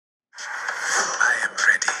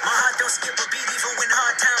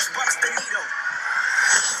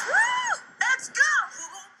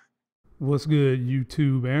What's good,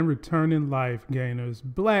 YouTube and returning life gainers?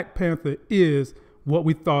 Black Panther is what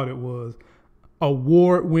we thought it was.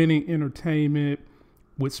 Award-winning entertainment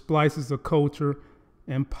with splices of culture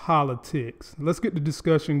and politics. Let's get the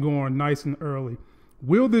discussion going nice and early.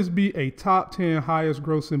 Will this be a top 10 highest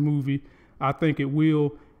grossing movie? I think it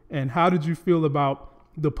will. And how did you feel about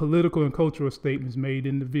the political and cultural statements made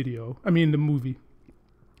in the movie?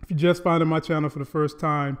 If you're just finding my channel for the first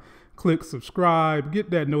time, click subscribe, get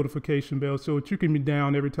that notification bell so that you can be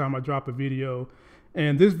down every time I drop a video.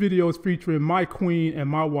 And this video is featuring my queen and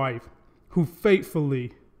my wife, who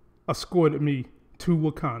faithfully escorted me to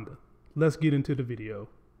Wakanda. Let's get into the video.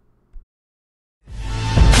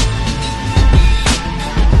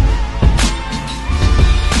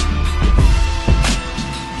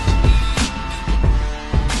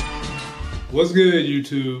 What's good,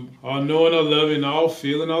 YouTube? All knowing, all loving, all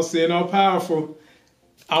feeling, all seeing, all powerful.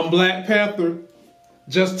 I'm Black Panther.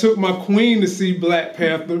 Just took my queen to see Black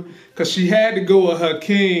Panther because she had to go with her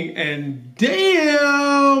king, and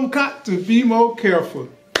damn, got to be more careful.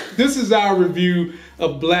 This is our review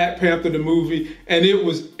of Black Panther the movie, and it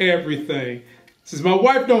was everything. Since my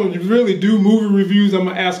wife don't really do movie reviews, I'm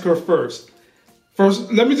gonna ask her first.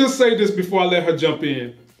 First, let me just say this before I let her jump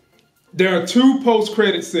in. There are two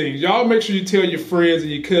post-credit scenes. Y'all make sure you tell your friends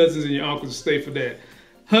and your cousins and your uncles to stay for that.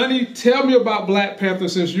 Honey, tell me about Black Panther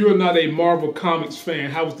since you're not a Marvel Comics fan.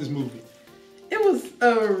 How was this movie? It was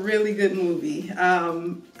a really good movie.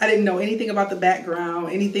 I didn't know anything about the background,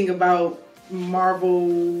 anything about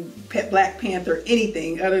Marvel, Black Panther,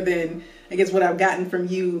 anything other than, I guess, what I've gotten from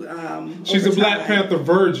you. She's a Black Panther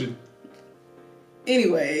virgin.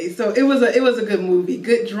 Anyway, so it was a good movie,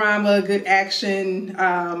 good drama, good action.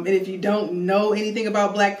 And if you don't know anything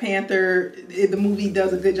about Black Panther, the movie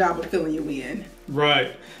does a good job of filling you in.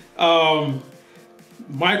 Right.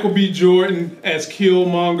 Michael B. Jordan as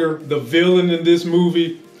Killmonger, the villain in this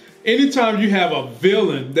movie. Anytime you have a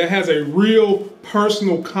villain that has a real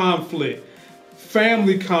personal conflict,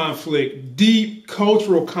 family conflict, deep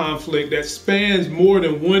cultural conflict that spans more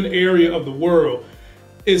than one area of the world,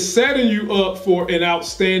 it's setting you up for an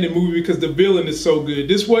outstanding movie because the villain is so good.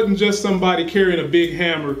 This wasn't just somebody carrying a big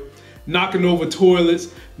hammer, knocking over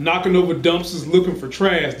toilets, knocking over dumpsters, looking for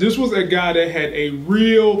trash. This was a guy that had a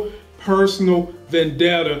real personal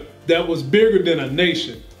vendetta that was bigger than a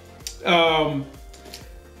nation. Black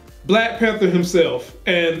Panther himself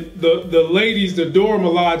and the ladies, the Dora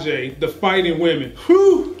Milaje, the fighting women.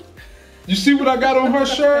 Whew! You see what I got on her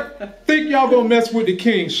shirt? Think y'all gonna mess with the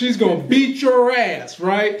king. She's gonna beat your ass,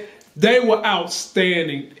 right? They were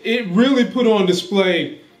outstanding. It really put on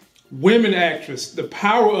display women actress, the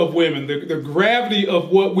power of women, the gravity of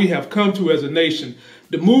what we have come to as a nation.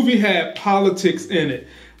 The movie had politics in it.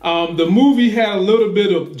 The movie had a little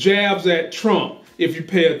bit of jabs at Trump, if you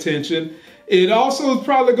pay attention. It also is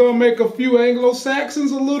probably going to make a few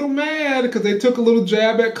Anglo-Saxons a little mad because they took a little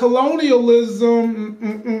jab at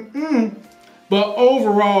colonialism. But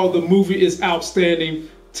overall, the movie is outstanding.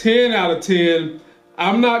 10 out of 10.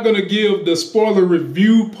 I'm not going to give the spoiler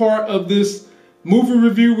review part of this movie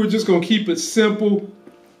review. We're just going to keep it simple.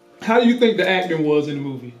 How do you think the acting was in the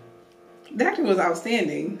movie? The acting was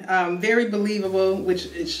outstanding. Very believable, which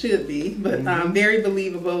it should be, but very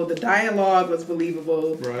believable. The dialogue was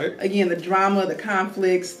believable. Right. Again, the drama, the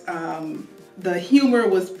conflicts, the humor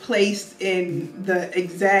was placed in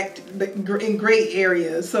in great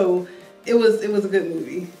areas. So it was a good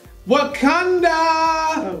movie. Wakanda!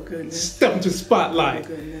 Oh goodness. Step into the spotlight. Oh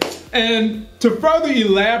goodness. And to further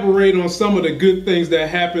elaborate on some of the good things that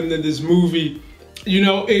happened in this movie, you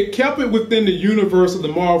know, it kept it within the universe of the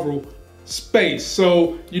Marvel space.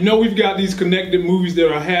 So, you know, we've got these connected movies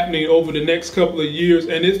that are happening over the next couple of years,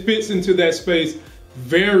 and it fits into that space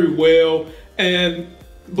very well. And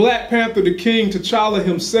Black Panther, the king, T'Challa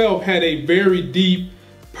himself, had a very deep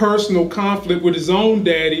personal conflict with his own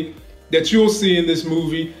daddy that you'll see in this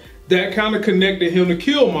movie that kind of connected him to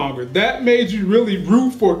Killmonger. That made you really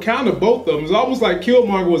root for kind of both of them. It's almost like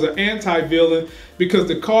Killmonger was an anti-villain because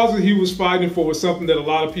the cause that he was fighting for was something that a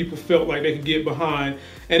lot of people felt like they could get behind.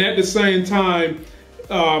 And at the same time,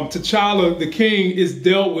 T'Challa, the king, is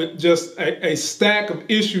dealt with just a stack of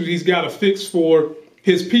issues he's got to fix for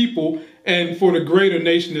his people and for the greater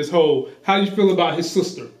nation as whole. How do you feel about his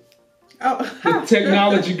sister? Oh, the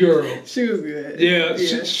technology girl. She was good. Yeah,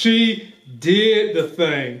 yeah. She did the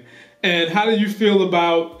thing. And how do you feel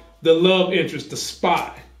about the love interest, the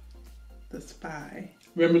spy? The spy.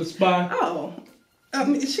 Remember the spy? Oh,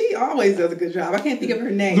 she always does a good job. I can't think of her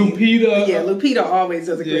name. Lupita. Yeah, Lupita always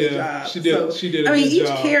does a great job. She did. She did. I mean, each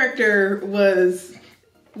character was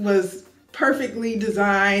perfectly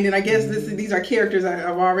designed, and I guess these are characters that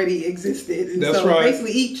have already existed. And That's so right.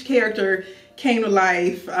 basically each character came to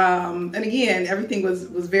life, and again, everything was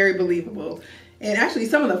very believable. And actually,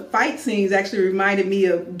 some of the fight scenes actually reminded me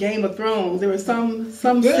of Game of Thrones. There were some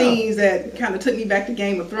scenes that kind of took me back to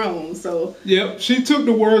Game of Thrones. So yep, she took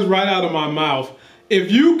the words right out of my mouth. If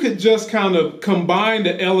you could just kind of combine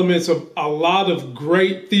the elements of a lot of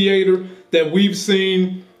great theater that we've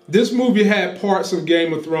seen, this movie had parts of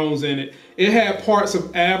Game of Thrones in it. It had parts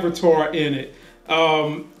of Avatar in it.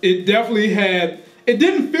 It definitely had, it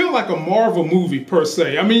didn't feel like a Marvel movie per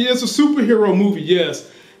se. I mean, it's a superhero movie, yes,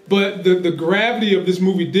 but the gravity of this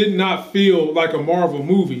movie did not feel like a Marvel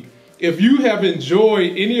movie. If you have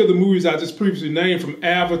enjoyed any of the movies I just previously named, from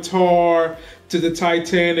Avatar to the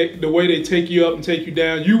Titanic, the way they take you up and take you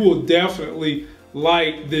down, you will definitely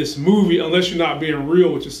like this movie, unless you're not being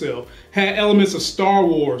real with yourself. Had elements of Star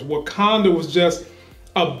Wars. Wakanda was just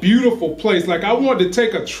a beautiful place. Like, I wanted to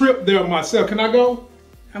take a trip there myself. Can I go?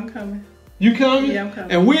 I'm coming. You coming? Yeah, I'm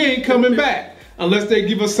coming. And we ain't coming back unless they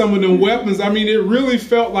give us some of them weapons. I mean, it really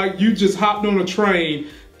felt like you just hopped on a train,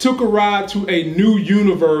 took a ride to a new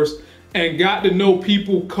universe, and got to know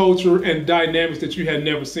people, culture, and dynamics that you had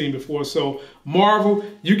never seen before. So, Marvel,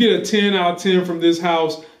 you get a 10 out of 10 from this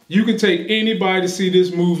house. You can take anybody to see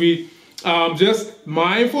this movie. Just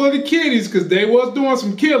mindful of the kiddies, because they was doing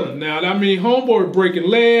some killing. Now, I mean, homeboy breaking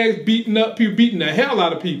legs, beating up people, beating the hell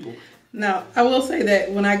out of people. Now, I will say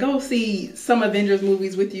that when I go see some Avengers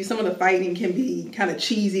movies with you, some of the fighting can be kind of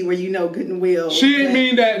cheesy, where you know good and well. She didn't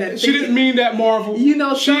mean that. She didn't mean that, Marvel. You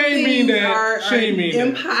know, she some ain't mean things that. are She ain't mean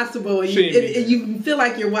impossible. That. You feel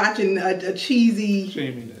like you're watching a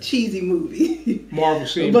cheesy movie. Marvel,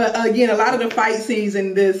 she. But again, a lot of the fight scenes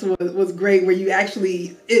in this was great, where you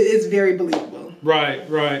actually it's very believable. Right,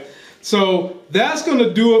 right. So that's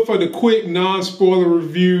gonna do it for the quick non-spoiler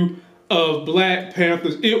review of Black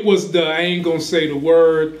Panthers. It was I ain't gonna say the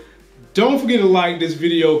word. Don't forget to like this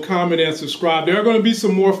video, comment, and subscribe. There are going to be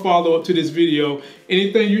some more follow-up to this video.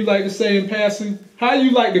 Anything you'd like to say in passing? How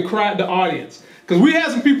you like to crowd the audience? Because we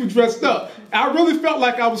had some people dressed up. I really felt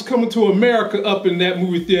like I was coming to America up in that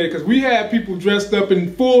movie theater, because we had people dressed up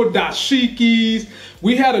in full dashikis.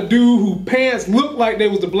 We had a dude whose pants looked like they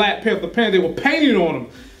was the Black Panther pants. They were painted on them.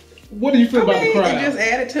 What do you feel about the crowd? It just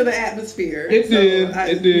added to the atmosphere. It did.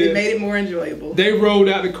 It made it more enjoyable. They rolled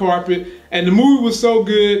out the carpet, and the movie was so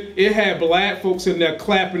good, it had black folks in there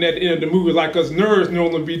clapping at the end of the movie, like us nerds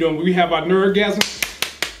normally be doing. We have our nerdgasm.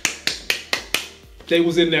 They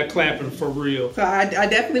was in there clapping for real. So I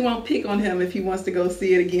definitely won't pick on him if he wants to go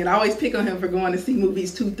see it again. I always pick on him for going to see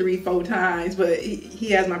movies 2, 3, 4 times, but he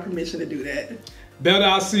has my permission to do that. Better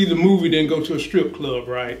I see the movie than go to a strip club,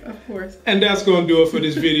 right? Of course. And that's going to do it for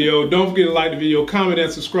this video. Don't forget to like the video, comment,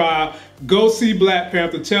 and subscribe. Go see Black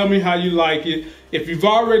Panther. Tell me how you like it. If you've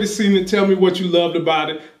already seen it, tell me what you loved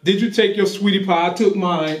about it. Did you take your sweetie pie? I took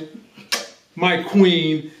mine. My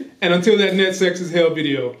queen. And until that next Sex is Hell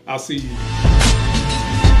video, I'll see you.